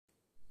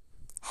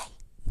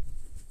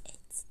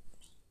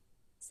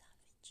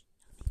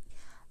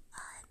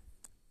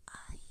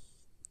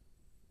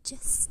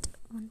just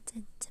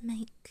wanted to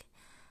make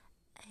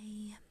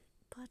a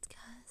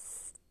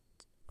podcast,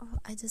 or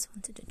I just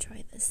wanted to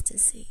try this to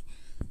see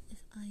if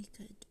I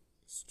could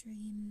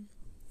stream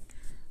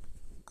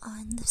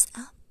on this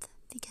app,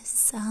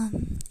 because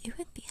it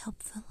would be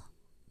helpful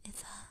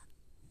if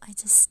I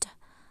just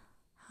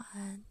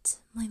had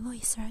my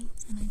voice right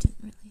and I didn't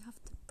really have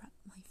to prep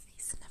my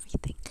face and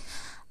everything.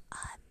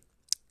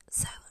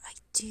 So I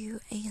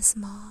do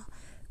ASMR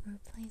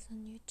replays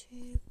on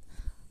YouTube,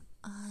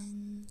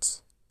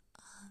 and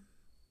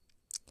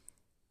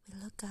we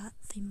look at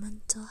the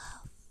mental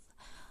health,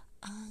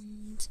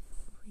 and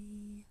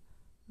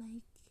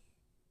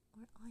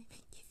I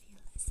make you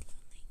feel less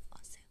lonely.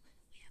 Also,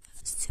 we have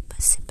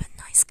a super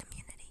nice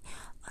community.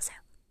 Also,